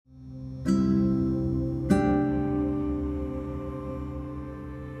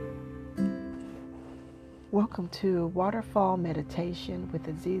Welcome to Waterfall Meditation with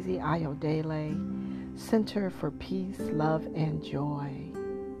Azizi Ayodele, Center for Peace, Love, and Joy.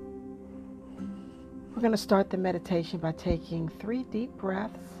 We're going to start the meditation by taking 3 deep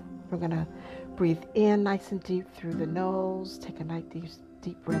breaths. We're going to breathe in nice and deep through the nose. Take a nice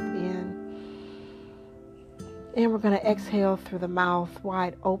deep breath in. And we're going to exhale through the mouth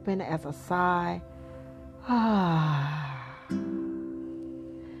wide open as a sigh.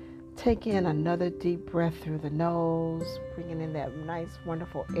 Take in another deep breath through the nose, bringing in that nice,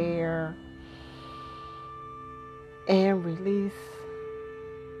 wonderful air. And release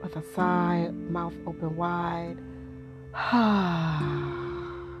with a sigh, mouth open wide.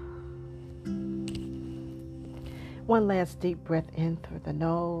 One last deep breath in through the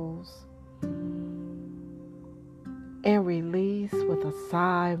nose. And release with a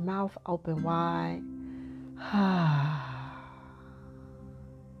sigh, mouth open wide.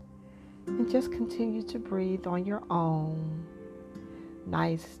 And just continue to breathe on your own.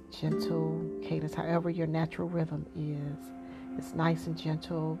 Nice, gentle cadence, however your natural rhythm is. It's nice and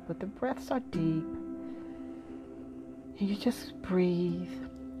gentle, but the breaths are deep. And you just breathe.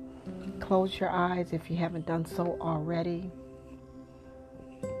 Close your eyes if you haven't done so already.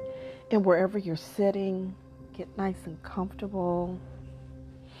 And wherever you're sitting, get nice and comfortable.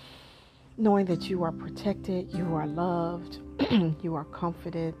 Knowing that you are protected, you are loved, you are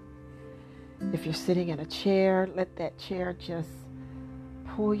comforted. If you're sitting in a chair, let that chair just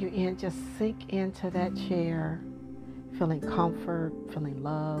pull you in. Just sink into that chair, feeling comfort, feeling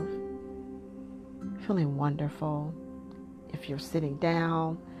love, feeling wonderful. If you're sitting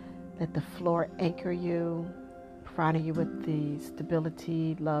down, let the floor anchor you, providing you with the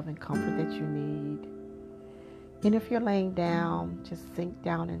stability, love, and comfort that you need. And if you're laying down, just sink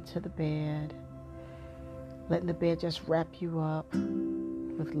down into the bed, letting the bed just wrap you up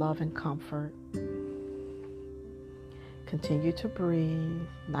with love and comfort. Continue to breathe.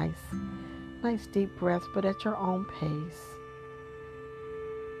 Nice deep breaths, but at your own pace.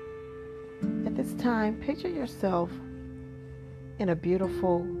 At this time, picture yourself in a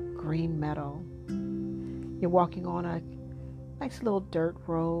beautiful green meadow. You're walking on a nice little dirt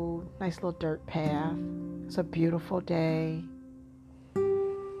road, nice little dirt path. It's a beautiful day.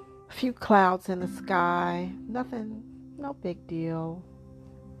 A few clouds in the sky. Nothing, no big deal.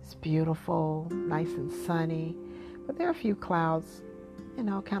 It's beautiful, nice and sunny, but there are a few clouds,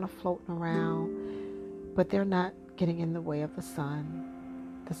 kind of floating around, but they're not getting in the way of the sun.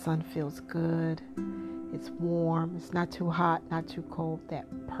 The sun feels good. It's warm. It's not too hot, not too cold. That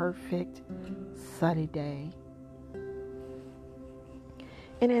perfect sunny day.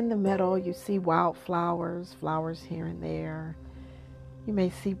 And in the meadow, you see wildflowers, flowers here and there. You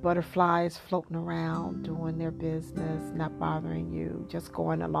may see butterflies floating around, doing their business, not bothering you, just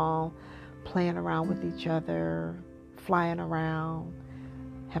going along, playing around with each other, flying around,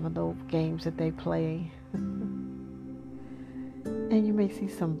 having little games that they play. And you may see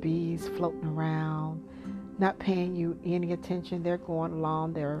some bees floating around, not paying you any attention. They're going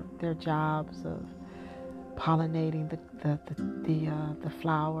along their jobs of pollinating the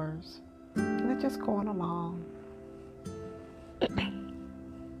flowers. And they're just going along.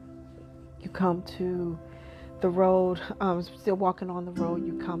 You come to the road, still walking on the road,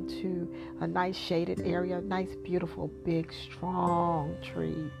 you come to a nice shaded area, nice, beautiful, big, strong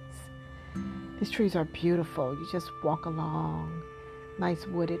trees. These trees are beautiful. You just walk along, nice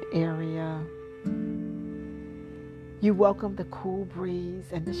wooded area. You welcome the cool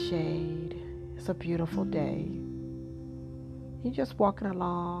breeze and the shade. It's a beautiful day. You're just walking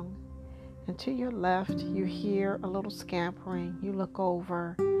along, and to your left, you hear a little scampering. You look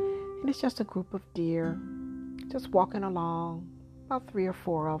over, and it's just a group of deer just walking along, about 3 or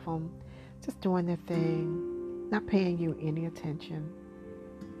 4 of them, just doing their thing, not paying you any attention.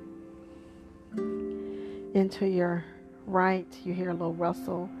 And to your right, you hear a little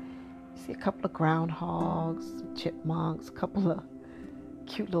rustle. You see a couple of groundhogs, chipmunks, a couple of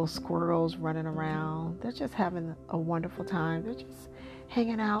cute little squirrels running around. They're just having a wonderful time. They're just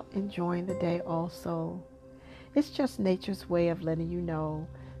hanging out, enjoying the day also. It's just nature's way of letting you know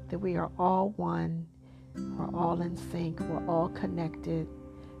that we are all one, we're all in sync, we're all connected,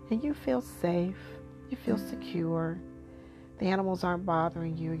 and you feel safe, you feel secure. The animals aren't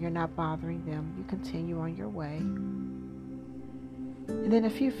bothering you, you're not bothering them. You continue on your way. And then a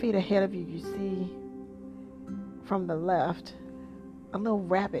few feet ahead of you, you see from the left a little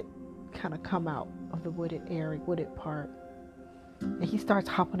rabbit kind of come out of the wooded area, wooded part. And he starts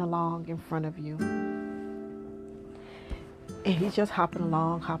hopping along in front of you. And he's just hopping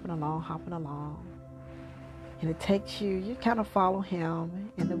along. And it takes you, you kind of follow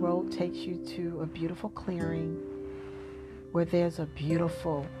him, and the road takes you to a beautiful clearing where there's a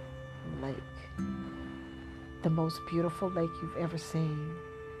beautiful lake. The most beautiful lake you've ever seen.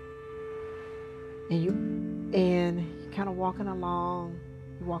 And you're kind of walking along.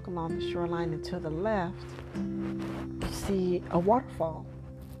 You walk along the shoreline, and to the left, you see a waterfall.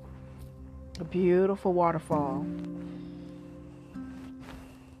 A beautiful waterfall.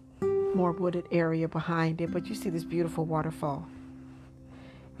 More wooded area behind it, but you see this beautiful waterfall.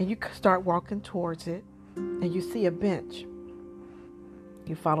 And you start walking towards it, and you see a bench.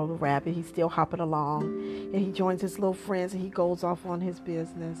 You follow the rabbit. He's still hopping along, and he joins his little friends, and he goes off on his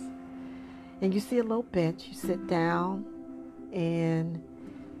business. And you see a little bench. You sit down, and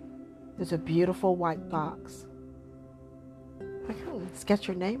there's a beautiful white box. Like, sketch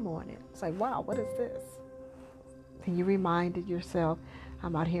your name on it. It's like, wow, what is this? And you reminded yourself,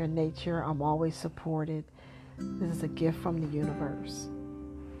 I'm out here in nature. I'm always supported. This is a gift from the universe.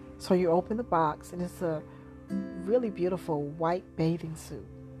 So you open the box, and it's a really beautiful white bathing suit.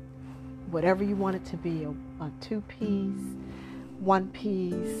 Whatever you want it to be, a two-piece,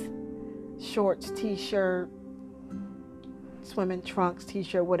 one-piece, shorts, t-shirt, swimming trunks,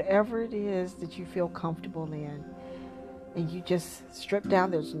 t-shirt, whatever it is that you feel comfortable in. And you just strip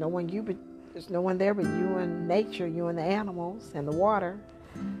down. There's no one there but you and nature, you and the animals and the water.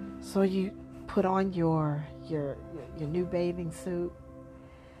 So you put on your new bathing suit.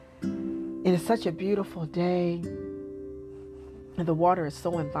 And it's such a beautiful day. And the water is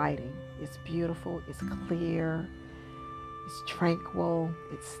so inviting. It's beautiful. It's clear. It's tranquil.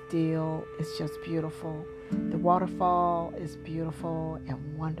 It's still. It's just beautiful. The waterfall is beautiful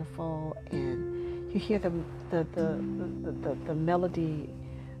and wonderful. And you hear the melody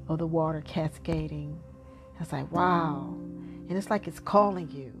of the water cascading. It's like, wow. And it's like it's calling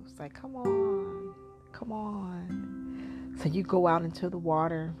you. It's like, come on, come on. So you go out into the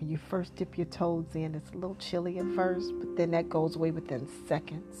water. When you first dip your toes in, it's a little chilly at first, but then that goes away within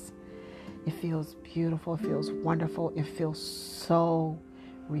seconds. It feels beautiful. It feels wonderful. It feels so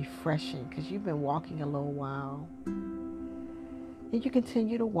refreshing because you've been walking a little while. And you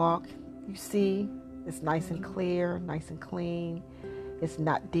continue to walk. You see it's nice and clear, nice and clean. It's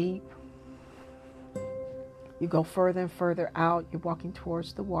not deep. You go further and further out. You're walking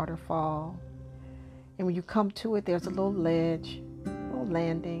towards the waterfall. And when you come to it, there's a little ledge, a little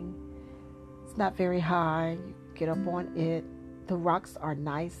landing. It's not very high. You get up on it. The rocks are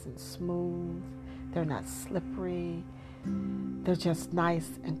nice and smooth. They're not slippery. They're just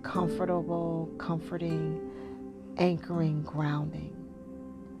nice and comfortable, comforting, anchoring, grounding.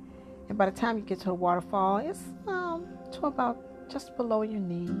 And by the time you get to the waterfall, it's to about just below your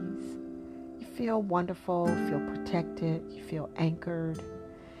knees. You feel wonderful, feel protected, you feel anchored.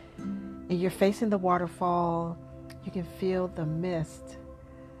 And you're facing the waterfall. You can feel the mist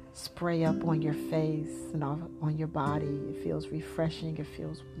spray up on your face and on your body. It feels refreshing. It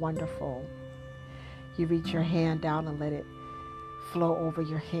feels wonderful. You reach your hand down and let it flow over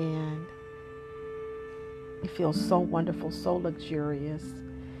your hand. It feels so wonderful, so luxurious.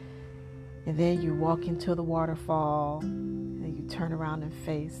 And then you walk into the waterfall, and you turn around and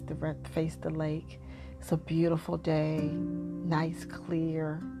face the lake. It's a beautiful day, nice,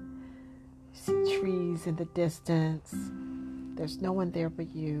 clear. You see trees in the distance. There's no one there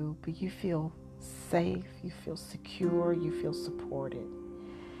but you feel safe, you feel secure, you feel supported.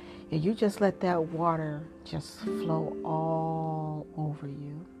 And you just let that water just flow all over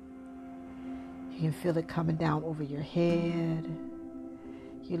you. You can feel it coming down over your head.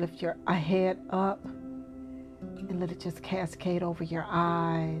 You lift your head up and let it just cascade over your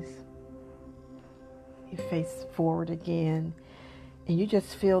eyes. You face forward again, and you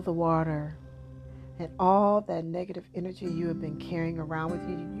just feel the water and all that negative energy you have been carrying around with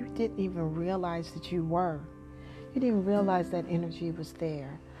you. You didn't even realize that you were. You didn't even realize that energy was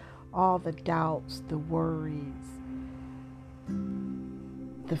there. All the doubts, the worries,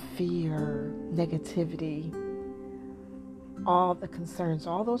 the fear, negativity, all the concerns,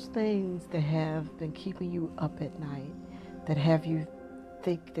 all those things that have been keeping you up at night, that have you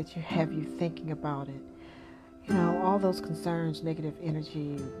thinking about it. You know, all those concerns, negative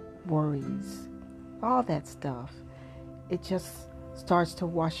energy, worries, all that stuff. It just starts to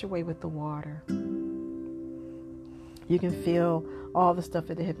wash away with the water. You can feel all the stuff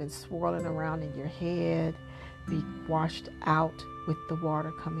that had been swirling around in your head be washed out with the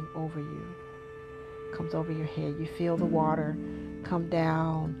water coming over you. Comes over your head. You feel the water come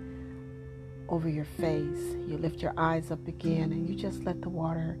down over your face. You lift your eyes up again, and you just let the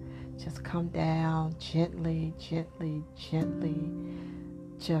water just come down gently, gently, gently,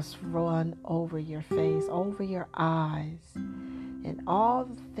 just run over your face, over your eyes, and all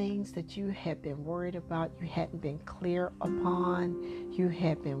the things that you had been worried about, you hadn't been clear upon, you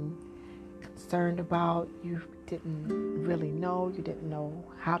had been concerned about, you didn't really know, you didn't know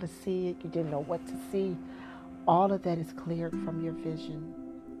how to see it, you didn't know what to see. All of that is cleared from your vision.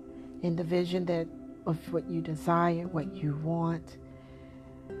 In the vision that of what you desire, what you want,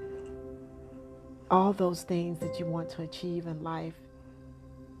 all those things that you want to achieve in life,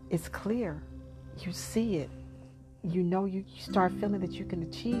 it's clear. You see it. You know, you start feeling that you can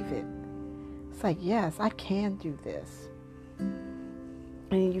achieve it. It's like, yes, I can do this.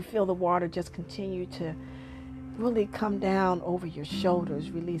 And you feel the water just continue to really come down over your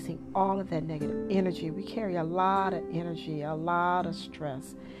shoulders, releasing all of that negative energy. We carry a lot of energy, a lot of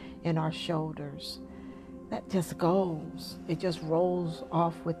stress in our shoulders. That just goes. It just rolls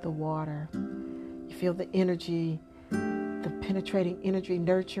off with the water. You feel the energy, the penetrating energy,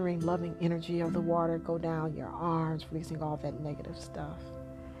 nurturing, loving energy of the water go down your arms, releasing all that negative stuff.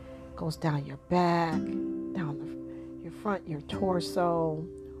 Goes down your back, down your front, your torso,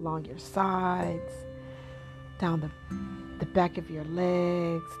 along your sides, down the back of your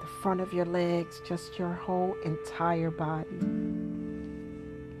legs, the front of your legs, just your whole entire body.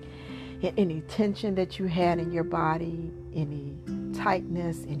 Any tension that you had in your body, any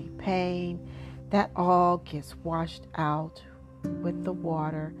tightness, any pain, that all gets washed out with the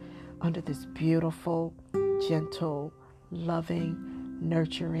water under this beautiful, gentle, loving,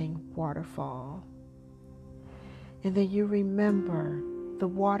 nurturing waterfall. And then you remember the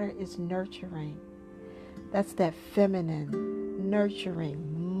water is nurturing. That's that feminine,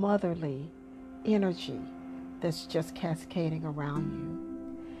 nurturing, motherly energy that's just cascading around you.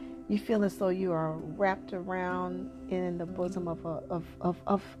 You feel as though you are wrapped around in the bosom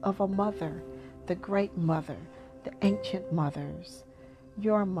of a mother, the great mother, the ancient mothers,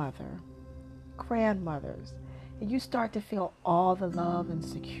 your mother, grandmothers. And you start to feel all the love and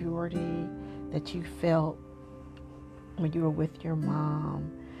security that you felt when you were with your mom,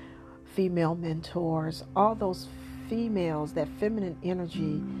 female mentors, all those females, that feminine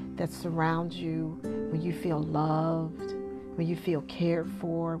energy that surrounds you when you feel loved, when you feel cared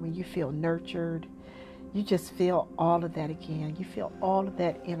for, when you feel nurtured. You just feel all of that again. You feel all of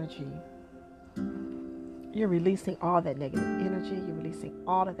that energy. You're releasing all that negative energy. You're releasing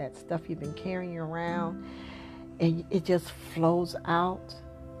all of that stuff you've been carrying around. And it just flows out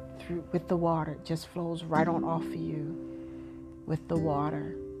through with the water. It just flows right on off of you with the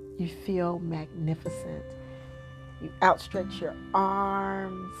water. You feel magnificent. You outstretch your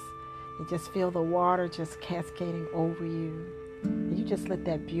arms. You just feel the water just cascading over you. And you just let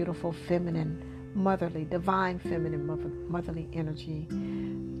that beautiful feminine, motherly, divine feminine, motherly energy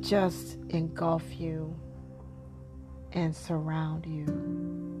just engulf you and surround you.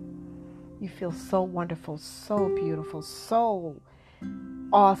 You feel so wonderful, so beautiful, so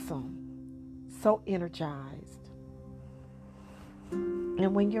awesome, so energized.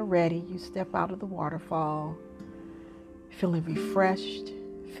 And when you're ready, you step out of the waterfall, feeling refreshed,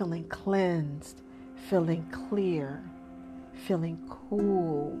 feeling cleansed, feeling clear, feeling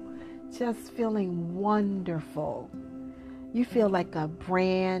cool, just feeling wonderful. You feel like a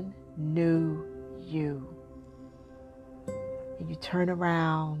brand new you. And you turn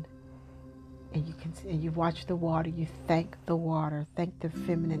around and you watch the water. You thank the water, thank the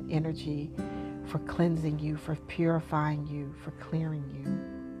feminine energy for cleansing you, for purifying you, for clearing you,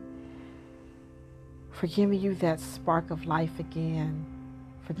 for giving you that spark of life again,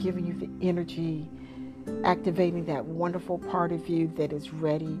 for giving you the energy, activating that wonderful part of you that is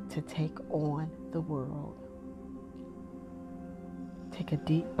ready to take on the world. Take a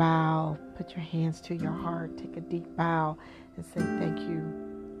deep bow. Put your hands to your heart. Take a deep bow and say, thank you,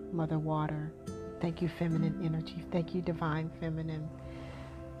 Mother Water. Thank you, feminine energy. Thank you, divine feminine.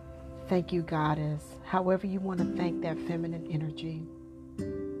 Thank you, Goddess. However you want to thank that feminine energy.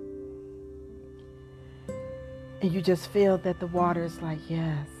 And you just feel that the water is like,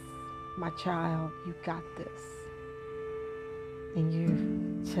 yes, my child, you got this. And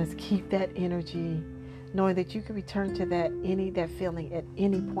you just keep that energy, knowing that you can return to that feeling at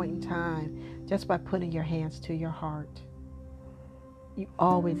any point in time just by putting your hands to your heart. You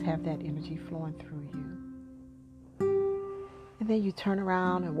always have that energy flowing through you. And then you turn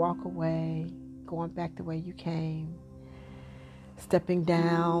around and walk away, going back the way you came, stepping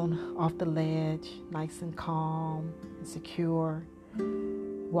down off the ledge, nice and calm and secure,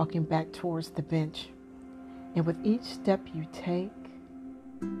 walking back towards the bench. And with each step you take,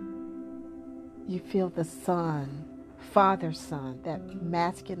 you feel the sun, Father Sun, that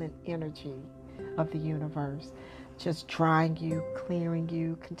masculine energy of the universe, just drying you, clearing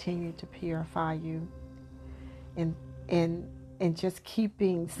you, continuing to purify you, and just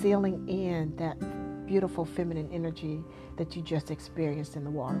sealing in that beautiful feminine energy that you just experienced in the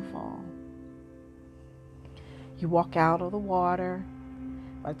waterfall. You walk out of the water.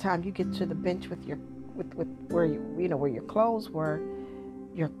 By the time you get to the bench with where your clothes were,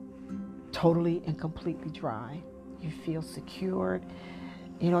 you're totally and completely dry. You feel secured.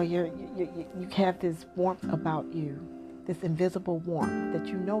 You have this warmth about you, this invisible warmth that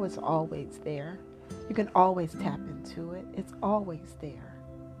you know is always there. You can always tap into it. It's always there.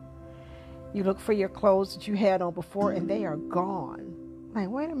 You look for your clothes that you had on before and they are gone. Like,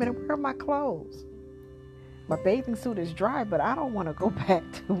 wait a minute, where are my clothes? My bathing suit is dry, but I don't want to go back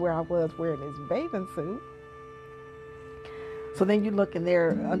to where I was wearing this bathing suit. So then you look in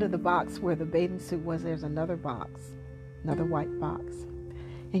there under the box where the bathing suit was, there's another box, another white box.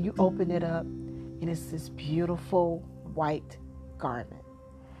 And you open it up and it's this beautiful white garment.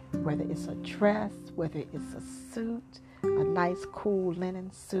 Whether it's a dress, whether it's a suit, a nice cool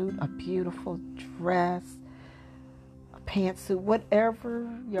linen suit, a beautiful dress, a pantsuit, whatever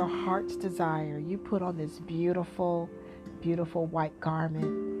your heart's desire, you put on this beautiful, beautiful white garment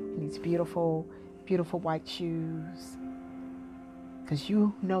and these beautiful, beautiful white shoes. Because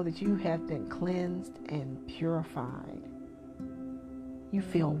you know that you have been cleansed and purified. You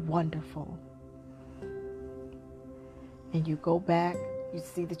feel wonderful. And you go back, you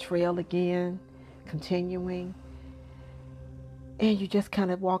see the trail again, continuing. And you just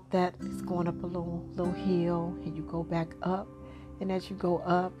kind of walk that, it's going up a little hill, and you go back up. And as you go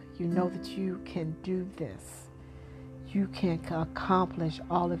up, you know that you can do this. You can accomplish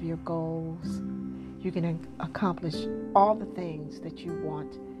all of your goals. You can accomplish all the things that you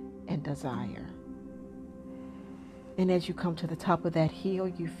want and desire. And as you come to the top of that hill,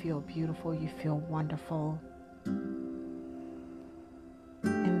 you feel beautiful, you feel wonderful.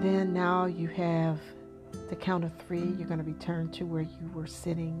 And then now you have the count of 3. You're going to return to where you were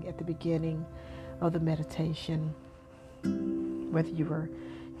sitting at the beginning of the meditation. Whether you were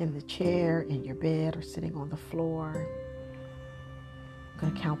in the chair, in your bed, or sitting on the floor. I'm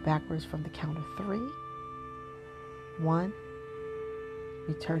going to count backwards from the count of 3. 1.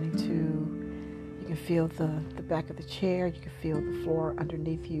 Returning to, you can feel the back of the chair. You can feel the floor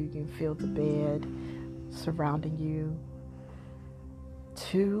underneath you. You can feel the bed surrounding you.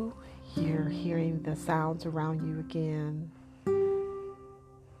 2. You're hearing the sounds around you again.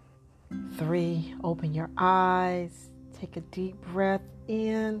 3. Open your eyes. Take a deep breath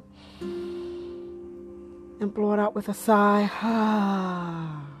in and blow it out with a sigh.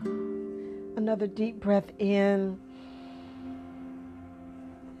 Another deep breath in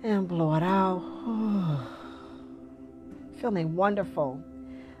and blow it out. Feeling wonderful.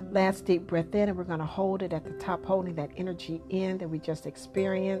 Last deep breath in, and we're going to hold it at the top, holding that energy in that we just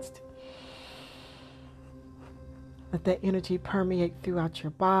experienced. Let that energy permeate throughout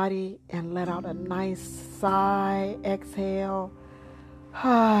your body and let out a nice sigh. Exhale.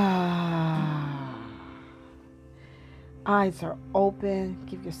 Eyes are open.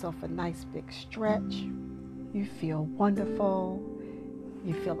 Give yourself a nice big stretch. You feel wonderful.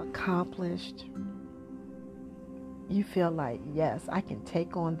 You feel accomplished. You feel like, yes, I can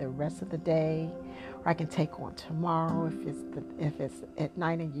take on the rest of the day, or I can take on tomorrow if it's at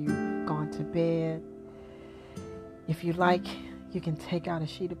night and you've gone to bed. If you like, you can take out a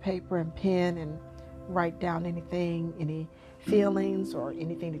sheet of paper and pen and write down anything, any feelings or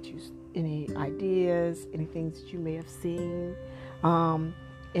anything any ideas, anything that you may have seen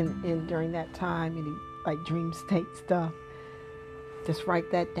in during that time, any like dream state stuff. Just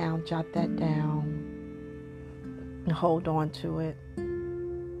write that down, jot that down, and hold on to it.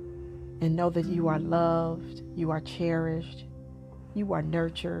 And know that you are loved, you are cherished, you are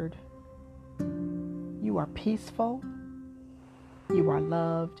nurtured, you are peaceful, you are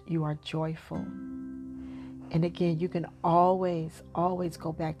loved, you are joyful. And again, you can always, always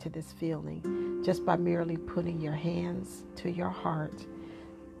go back to this feeling just by merely putting your hands to your heart,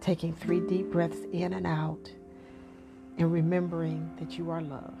 taking 3 deep breaths in and out, and remembering that you are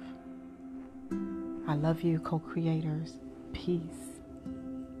love. I love you, co-creators. Peace.